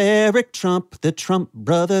wife of Eric Trump, the Trump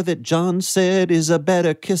brother that John said is a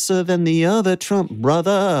better kisser than the other Trump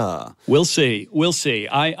brother. We'll see.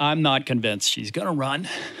 I'm not convinced she's going to run.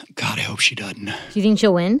 God, I hope she doesn't. Do you think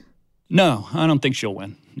she'll win? No, I don't think she'll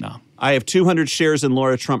win. No. I have 200 shares in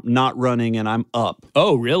Laura Trump not running, and I'm up.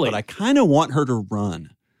 Oh, really? But I kind of want her to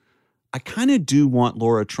run. I kind of do want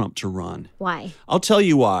Laura Trump to run. Why? I'll tell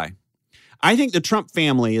you why. I think the Trump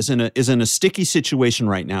family is in a sticky situation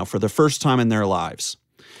right now for the first time in their lives.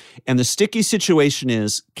 And the sticky situation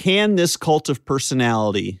is, can this cult of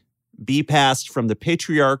personality be passed from the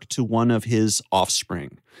patriarch to one of his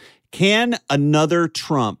offspring? Can another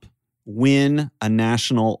Trump win a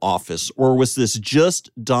national office? Or was this just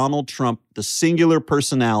Donald Trump, the singular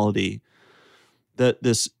personality,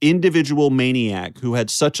 this individual maniac who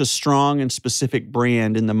had such a strong and specific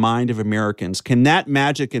brand in the mind of Americans? Can that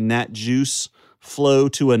magic and that juice flow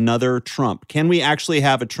to another Trump? Can we actually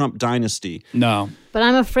have a Trump dynasty? No. But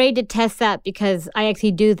I'm afraid to test that because I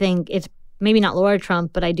actually do think it's maybe not Laura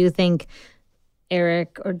Trump, but I do think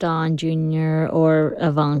Eric or Don Jr. or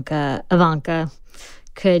Ivanka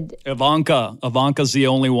could... Ivanka's the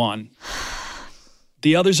only one.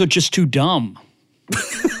 The others are just too dumb.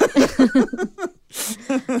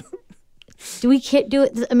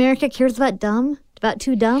 America cares about dumb? About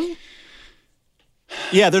too dumb?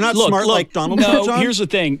 Yeah, they're not smart like Donald Trump. No, here's the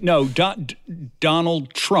thing. No,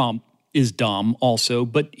 Donald Trump is dumb also,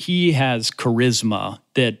 but he has charisma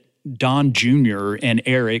that Don Jr. and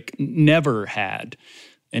Eric never had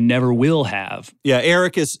and never will have. Yeah,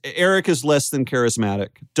 Eric is less than charismatic.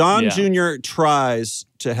 Don Jr. tries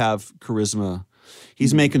to have charisma.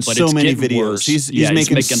 He's making so many videos. He's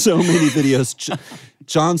making so many videos.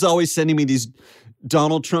 John's always sending me these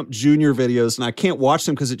Donald Trump Jr. videos, and I can't watch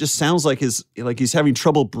them because it just sounds like he's having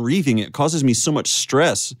trouble breathing. It causes me so much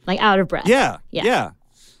stress. Like out of breath. Yeah.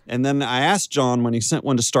 And then I asked John when he sent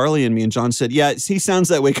one to Starley and me, and John said, yeah, he sounds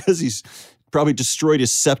that way because he's probably destroyed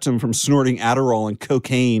his septum from snorting Adderall and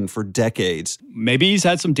cocaine for decades. Maybe he's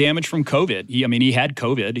had some damage from COVID. He had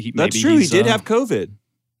COVID. That's true. He did have COVID.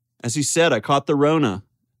 As he said, I caught the Rona.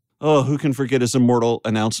 Oh, who can forget his immortal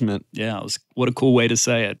announcement? Yeah, what a cool way to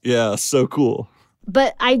say it. Yeah, so cool.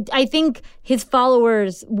 But I think his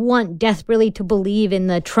followers want desperately to believe in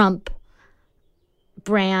the Trump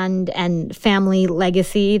brand and family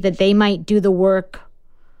legacy, that they might do the work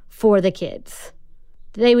for the kids.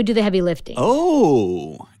 They would do the heavy lifting.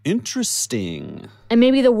 Oh, interesting. And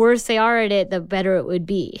maybe the worse they are at it, the better it would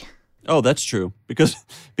be. Oh, that's true.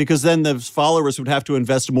 Because then the followers would have to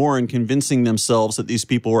invest more in convincing themselves that these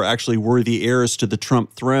people were actually worthy heirs to the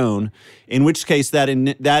Trump throne, in which case that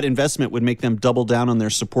investment would make them double down on their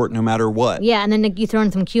support no matter what. Yeah, and then you throw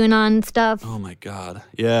in some QAnon stuff. Oh, my God.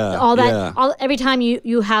 Yeah. All that. Yeah. Every time you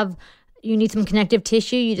need some connective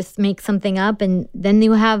tissue, you just make something up, and then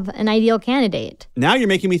you have an ideal candidate. Now you're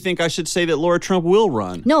making me think I should say that Laura Trump will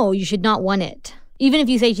run. No, you should not want it. Even if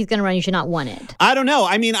you say she's going to run, you should not want it. I don't know.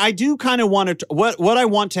 I mean, I do kind of want it. What I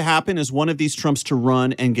want to happen is one of these Trumps to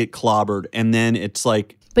run and get clobbered, and then it's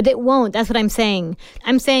like... But it won't. That's what I'm saying.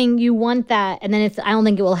 I'm saying you want that, and then I don't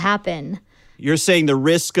think it will happen. You're saying the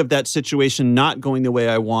risk of that situation not going the way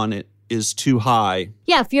I want it is too high.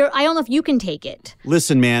 Yeah, I don't know if you can take it.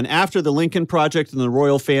 Listen, man, after the Lincoln Project and the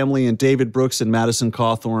royal family and David Brooks and Madison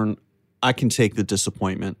Cawthorn, I can take the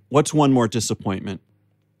disappointment. What's one more disappointment?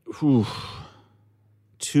 Whew.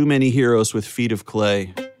 Too many heroes with feet of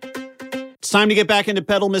clay. It's time to get back into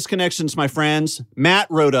pedal misconnections, my friends. Matt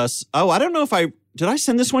wrote us. Oh, I don't know if did I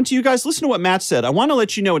send this one to you guys? Listen to what Matt said. I want to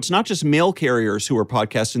let you know it's not just mail carriers who are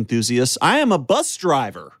podcast enthusiasts. I am a bus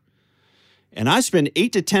driver. And I spend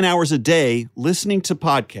 8 to 10 hours a day listening to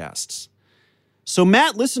podcasts. So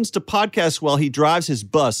Matt listens to podcasts while he drives his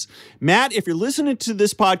bus. Matt, if you're listening to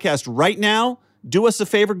this podcast right now, do us a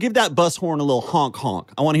favor, give that bus horn a little honk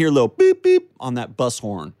honk. I want to hear a little beep beep on that bus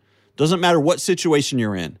horn. Doesn't matter what situation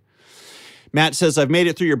you're in. Matt says, I've made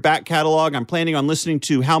it through your back catalog. I'm planning on listening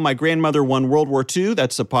to How My Grandmother Won World War II.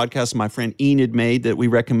 That's a podcast my friend Enid made that we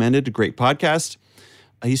recommended, a great podcast.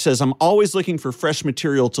 He says, I'm always looking for fresh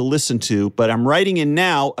material to listen to, but I'm writing in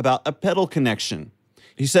now about a pedal connection.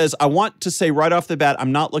 He says, I want to say right off the bat,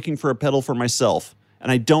 I'm not looking for a pedal for myself,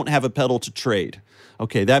 and I don't have a pedal to trade.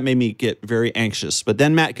 Okay, that made me get very anxious. But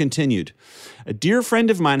then Matt continued, a dear friend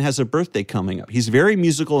of mine has a birthday coming up. He's very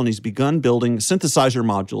musical and he's begun building synthesizer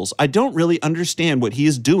modules. I don't really understand what he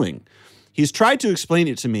is doing. He's tried to explain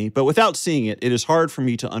it to me, but without seeing it, it is hard for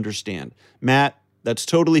me to understand. Matt, that's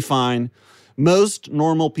totally fine. Most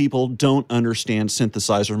normal people don't understand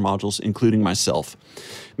synthesizer modules, including myself.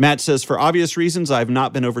 Matt says, for obvious reasons, I have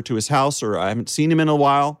not been over to his house or I haven't seen him in a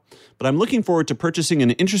while, but I'm looking forward to purchasing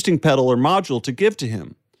an interesting pedal or module to give to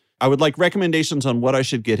him. I would like recommendations on what I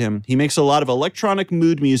should get him. He makes a lot of electronic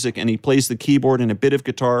mood music and he plays the keyboard and a bit of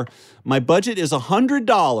guitar. My budget is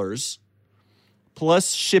 $100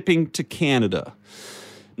 plus shipping to Canada.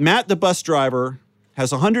 Matt, the bus driver,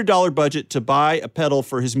 has a $100 budget to buy a pedal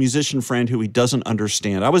for his musician friend who he doesn't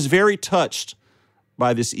understand. I was very touched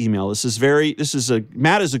by this email.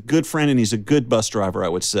 Matt is a good friend and he's a good bus driver, I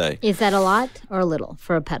would say. Is that a lot or a little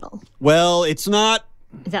for a pedal? Well, it's not.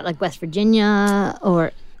 Is that like West Virginia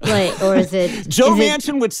or is it? Joe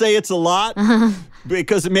Manchin would say it's a lot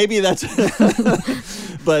because maybe that's,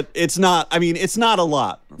 but it's not. I mean, it's not a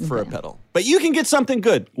lot for a pedal, but you can get something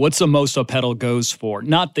good. What's the most a pedal goes for?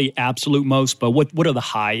 Not the absolute most, but what are the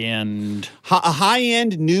high end? A high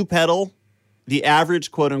end new pedal. The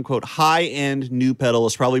average, quote unquote, high-end new pedal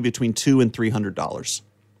is probably between $200 and $300.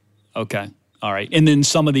 Okay. All right. And then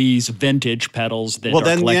some of these vintage pedals that are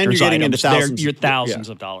collector's items, you're thousands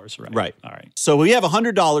of dollars, right? Right. All right. So we have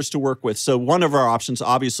 $100 to work with. So one of our options,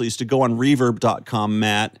 obviously, is to go on reverb.com,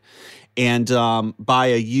 Matt, and buy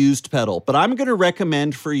a used pedal. But I'm going to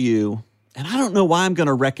recommend for you, and I don't know why I'm going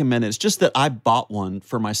to recommend it. It's just that I bought one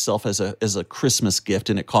for myself as a Christmas gift,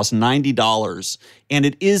 and it cost $90, and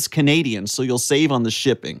it is Canadian, so you'll save on the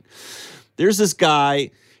shipping. There's this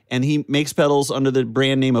guy, and he makes pedals under the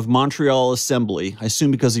brand name of Montreal Assembly, I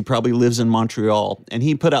assume because he probably lives in Montreal, and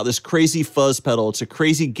he put out this crazy fuzz pedal. It's a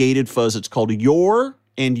crazy gated fuzz. It's called Your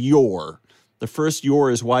and Your. The first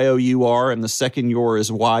Your is Y-O-U-R, and the second Your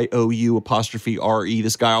is Y-O-U''RE.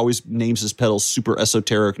 This guy always names his pedals super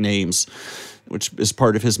esoteric names, which is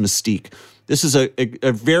part of his mystique. This is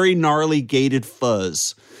a very gnarly gated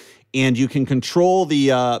fuzz, and you can control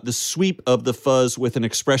the sweep of the fuzz with an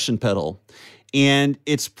expression pedal. And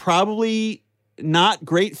it's probably not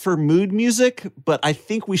great for mood music, but I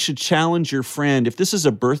think we should challenge your friend. If this is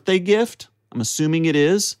a birthday gift, I'm assuming it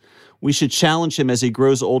is, we should challenge him as he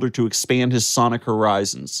grows older to expand his sonic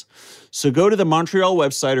horizons. So go to the Montreal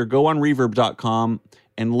website or go on reverb.com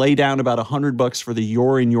and lay down about $100 for the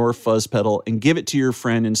Your and Your fuzz pedal and give it to your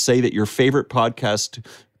friend and say that your favorite podcast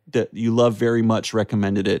that you love very much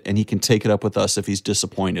recommended it, and he can take it up with us if he's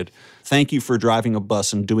disappointed. Thank you for driving a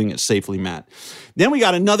bus and doing it safely, Matt. Then we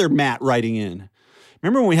got another Matt writing in.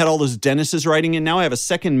 Remember when we had all those Dennises writing in? Now I have a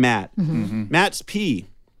second Matt. Mm-hmm. Matt's P.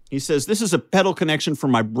 He says, this is a pedal connection for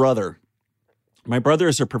my brother. My brother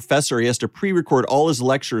is a professor. He has to pre-record all his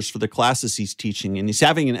lectures for the classes he's teaching, and he's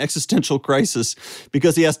having an existential crisis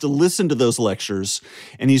because he has to listen to those lectures,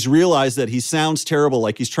 and he's realized that he sounds terrible,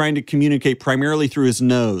 like he's trying to communicate primarily through his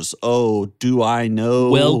nose. Oh, do I know?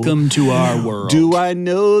 Welcome to our world. Do I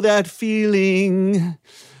know that feeling?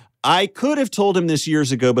 I could have told him this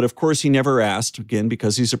years ago, but of course he never asked, again,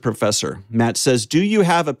 because he's a professor. Matt says, do you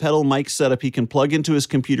have a pedal mic setup he can plug into his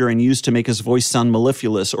computer and use to make his voice sound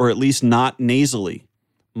mellifluous, or at least not nasally?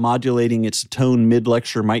 Modulating its tone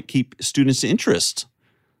mid-lecture might keep students' interest.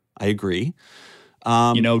 I agree.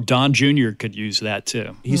 Don Jr. could use that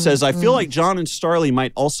too. He says, I feel like John and Starley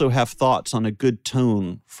might also have thoughts on a good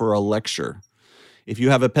tone for a lecture. If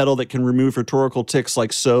you have a pedal that can remove rhetorical tics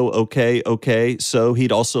like so, okay, so,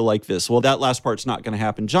 he'd also like this. Well, that last part's not going to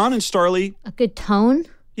happen. John and Starley. A good tone?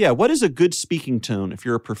 Yeah, what is a good speaking tone if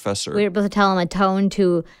you're a professor? We're supposed to tell him a tone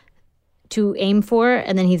to aim for,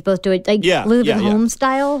 and then he's supposed to do it like Elizabeth Holmes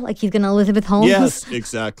style? Like he's going to Elizabeth Holmes? Yes,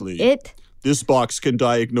 exactly. This box can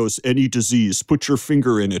diagnose any disease. Put your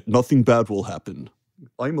finger in it. Nothing bad will happen.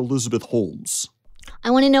 I'm Elizabeth Holmes.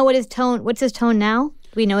 I want to know what's his tone now?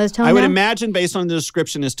 Do we know his tone now? I would imagine, based on the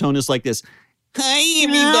description, his tone is like this. Hi,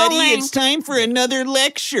 everybody. It's time for another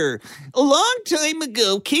lecture. A long time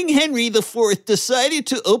ago, King Henry IV decided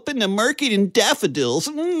to open a market in daffodils.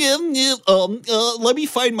 Let me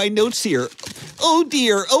find my notes here. Oh,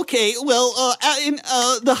 dear. Okay, well,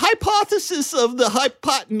 the hypothesis of the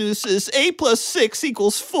hypotenuse is A plus 6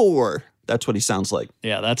 equals 4. That's what he sounds like.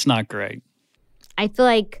 Yeah, that's not great. I feel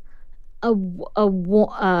like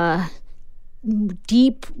a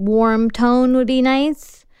deep, warm tone would be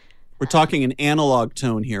nice. We're talking an analog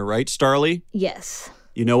tone here, right, Starly? Yes.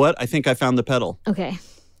 You know what? I think I found the pedal. Okay.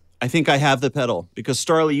 I think I have the pedal. Because,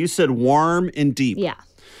 Starly, you said warm and deep. Yeah.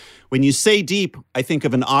 When you say deep, I think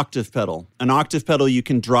of an octave pedal. An octave pedal, you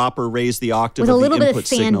can drop or raise the octave with of a little the bit input of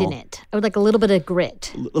sand signal. in it. I would like a little bit of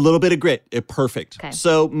grit. A little bit of grit. Perfect. Okay.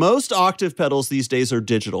 So most octave pedals these days are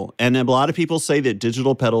digital. And a lot of people say that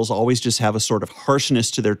digital pedals always just have a sort of harshness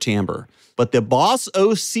to their timbre. But the Boss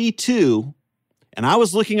OC2... And I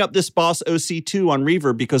was looking up this Boss OC2 on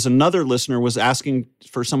Reverb because another listener was asking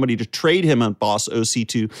for somebody to trade him a Boss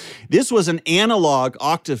OC2. This was an analog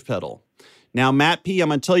octave pedal. Now, Matt P., I'm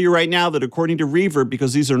going to tell you right now that according to Reverb,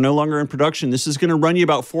 because these are no longer in production, this is going to run you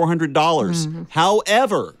about $400. Mm-hmm.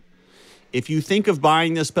 However, if you think of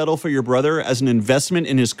buying this pedal for your brother as an investment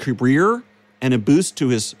in his career and a boost to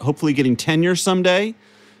his hopefully getting tenure someday,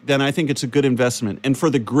 then I think it's a good investment. And for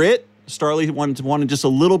the grit, Starly wanted just a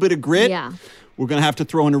little bit of grit. Yeah. We're going to have to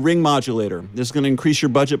throw in a ring modulator. This is going to increase your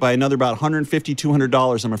budget by another about $150,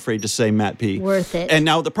 $200, I'm afraid to say, Matt P. Worth it. And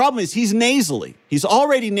now the problem is he's nasally. He's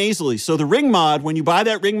already nasally. So the ring mod, when you buy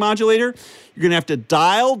that ring modulator, you're going to have to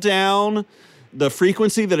dial down the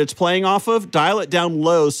frequency that it's playing off of, dial it down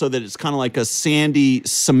low so that it's kind of like a sandy,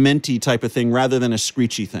 cementy type of thing rather than a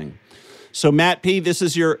screechy thing. So Matt P., this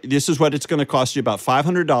is what it's going to cost you, about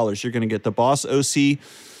 $500. You're going to get the Boss OC2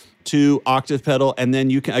 octave pedal, and then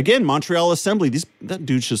you can, again, Montreal Assembly. That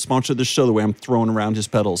dude should sponsor this show the way I'm throwing around his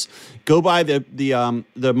pedals. Go buy the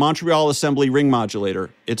Montreal Assembly ring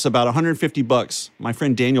modulator. It's about $150. My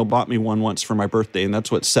friend Daniel bought me one once for my birthday, and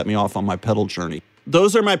that's what set me off on my pedal journey.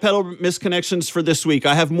 Those are my pedal misconnections for this week.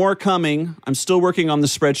 I have more coming. I'm still working on the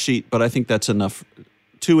spreadsheet, but I think that's enough.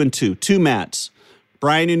 2 and 2. 2 Matts.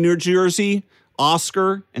 Brian in New Jersey,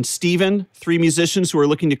 Oscar, and Steven, 3 musicians who are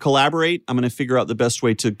looking to collaborate. I'm going to figure out the best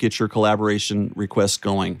way to get your collaboration requests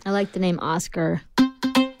going. I like the name Oscar.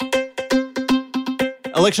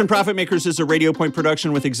 Election Profit Makers is a Radio Point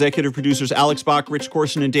production with executive producers Alex Bach, Rich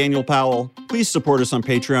Corson, and Daniel Powell. Please support us on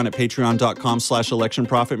Patreon at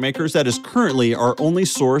patreon.com/electionprofitmakers. That is currently our only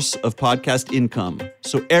source of podcast income.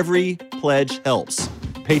 So every pledge helps.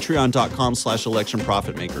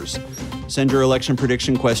 Patreon.com/electionprofitmakers. Send your election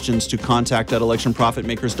prediction questions to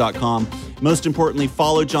contact@electionprofitmakers.com. Most importantly,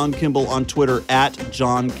 follow John Kimball on Twitter at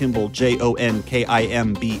John Kimball,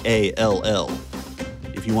 JONKIMBALL.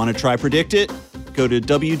 If you want to try Predict It, go to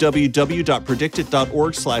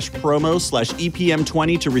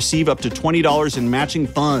www.predictit.org/promo/EPM20 to receive up to $20 in matching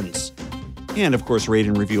funds. And of course, rate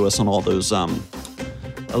and review us on all those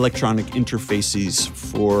electronic interfaces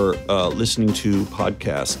for listening to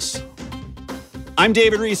podcasts. I'm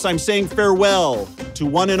David Reese. I'm saying farewell to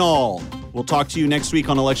one and all. We'll talk to you next week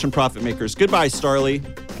on Election Profit Makers. Goodbye, Starly.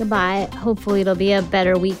 Goodbye. Hopefully it'll be a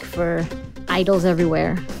better week for idols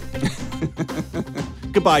everywhere.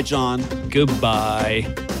 Goodbye, John. Goodbye.